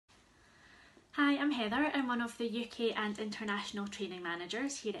Hi, I'm Heather. I'm one of the UK and international training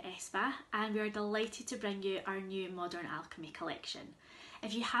managers here at ESPA, and we are delighted to bring you our new Modern Alchemy Collection.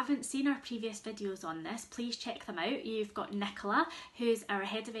 If you haven't seen our previous videos on this, please check them out. You've got Nicola, who's our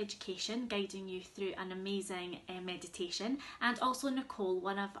Head of Education, guiding you through an amazing meditation, and also Nicole,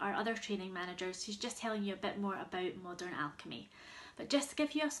 one of our other training managers, who's just telling you a bit more about Modern Alchemy. But just to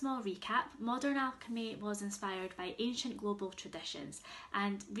give you a small recap, Modern Alchemy was inspired by ancient global traditions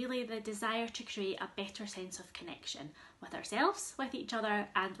and really the desire to create a better sense of connection with ourselves, with each other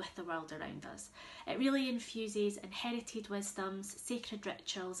and with the world around us. It really infuses inherited wisdoms, sacred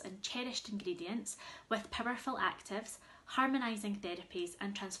rituals and cherished ingredients with powerful actives, harmonising therapies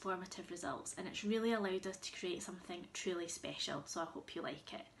and transformative results, and it's really allowed us to create something truly special, so I hope you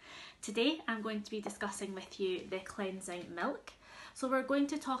like it. Today I'm going to be discussing with you the cleansing milk. So we're going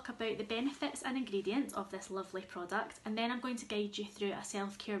to talk about the benefits and ingredients of this lovely product, and then I'm going to guide you through a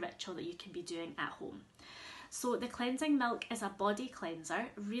self-care ritual that you can be doing at home. So the cleansing milk is a body cleanser,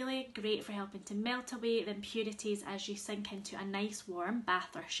 really great for helping to melt away the impurities as you sink into a nice warm bath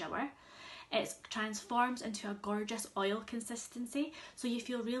or shower. It transforms into a gorgeous oil consistency, so you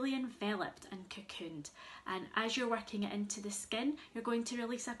feel really enveloped and cocooned. And as you're working it into the skin, you're going to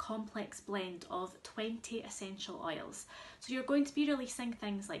release a complex blend of 20 essential oils. So you're going to be releasing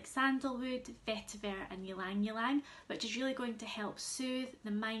things like sandalwood, vetiver and ylang ylang, which is really going to help soothe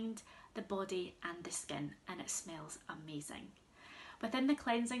the mind, the body and the skin, and it smells amazing. Within the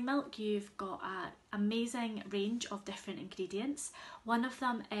cleansing milk, you've got an amazing range of different ingredients. One of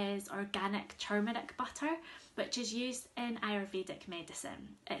them is organic turmeric butter, which is used in Ayurvedic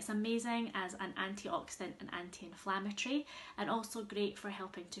medicine. It's amazing as an antioxidant and anti-inflammatory, and also great for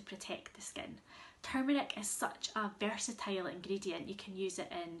helping to protect the skin. Turmeric is such a versatile ingredient. You can use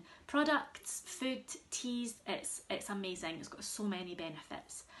it in products, food, teas. It's amazing. It's got so many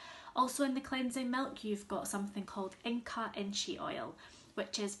benefits. Also in the cleansing milk, you've got something called Inca Inchi oil,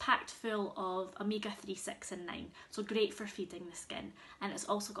 which is packed full of omega-3, 6 and 9, so great for feeding the skin. And it's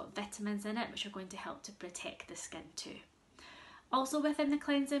also got vitamins in it, which are going to help to protect the skin too. Also within the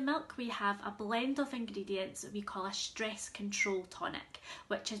cleansing milk, we have a blend of ingredients that we call a stress control tonic,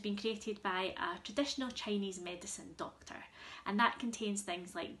 which has been created by a traditional Chinese medicine doctor. And that contains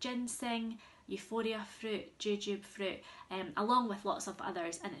things like ginseng, euphoria fruit, jujube fruit, along with lots of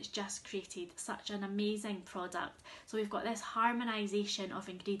others, and it's just created such an amazing product. So we've got this harmonisation of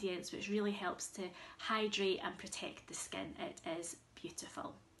ingredients which really helps to hydrate and protect the skin. It is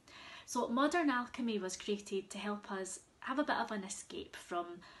beautiful. So Modern Alchemy was created to help us have a bit of an escape from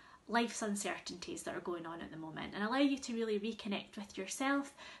life's uncertainties that are going on at the moment, and allow you to really reconnect with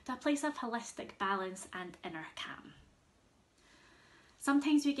yourself to a place of holistic balance and inner calm.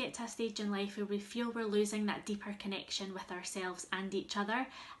 Sometimes we get to a stage in life where we feel we're losing that deeper connection with ourselves and each other,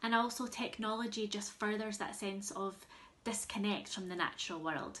 and also technology just furthers that sense of disconnect from the natural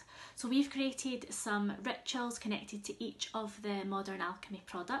world. So we've created some rituals connected to each of the Modern Alchemy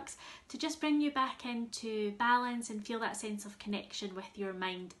products to just bring you back into balance and feel that sense of connection with your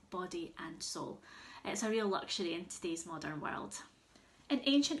mind, body and soul. It's a real luxury in today's modern world. In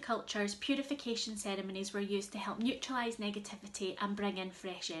ancient cultures, purification ceremonies were used to help neutralise negativity and bring in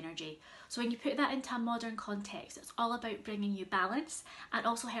fresh energy. So when you put that into a modern context, it's all about bringing you balance and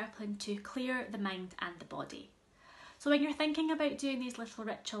also helping to clear the mind and the body. So when you're thinking about doing these little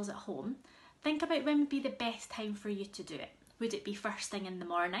rituals at home, think about when would be the best time for you to do it. Would it be first thing in the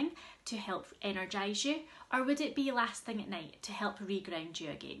morning to help energise you, or would it be last thing at night to help reground you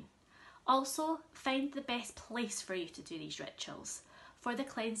again? Also, find the best place for you to do these rituals. For the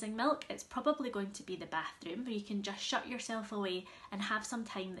cleansing milk, it's probably going to be the bathroom, where you can just shut yourself away and have some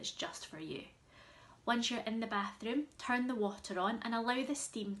time that's just for you. Once you're in the bathroom, turn the water on and allow the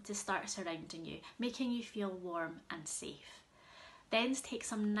steam to start surrounding you, making you feel warm and safe. Then take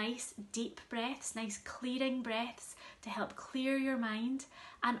some nice deep breaths, nice clearing breaths to help clear your mind,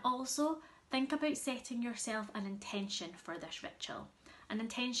 and also think about setting yourself an intention for this ritual. An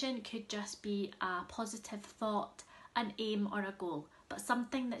intention could just be a positive thought, an aim or a goal, but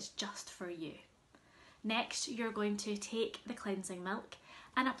something that's just for you. Next, you're going to take the cleansing milk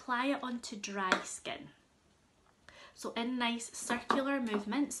and apply it onto dry skin. So in nice circular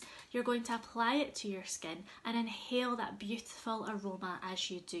movements, you're going to apply it to your skin and inhale that beautiful aroma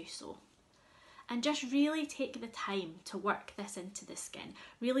as you do so. And just really take the time to work this into the skin.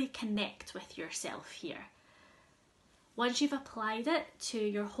 Really connect with yourself here. Once you've applied it to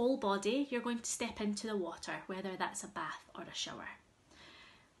your whole body, you're going to step into the water, whether that's a bath or a shower.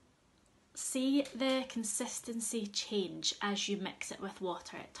 See the consistency change as you mix it with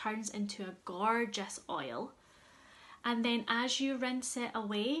water. It turns into a gorgeous oil. And then as you rinse it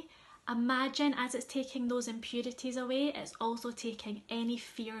away, Imagine as it's taking those impurities away, it's also taking any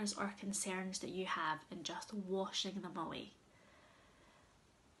fears or concerns that you have and just washing them away.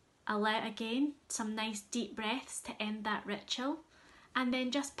 Allow again some nice deep breaths to end that ritual, and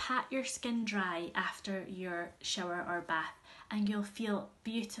then just pat your skin dry after your shower or bath and you'll feel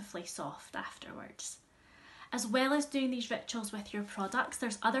beautifully soft afterwards. As well as doing these rituals with your products,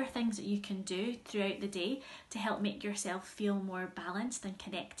 there's other things that you can do throughout the day to help make yourself feel more balanced and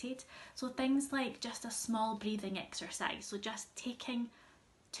connected. So things like just a small breathing exercise. So just taking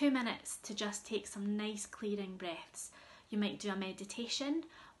 2 minutes to just take some nice clearing breaths. You might do a meditation,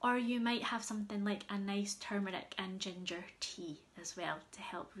 or you might have something like a nice turmeric and ginger tea as well to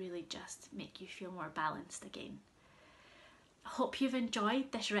help really just make you feel more balanced again. I hope you've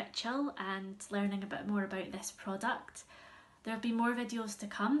enjoyed this ritual and learning a bit more about this product. There'll be more videos to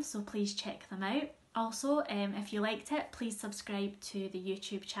come, so please check them out. Also, if you liked it, please subscribe to the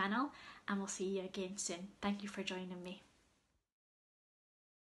YouTube channel and we'll see you again soon. Thank you for joining me.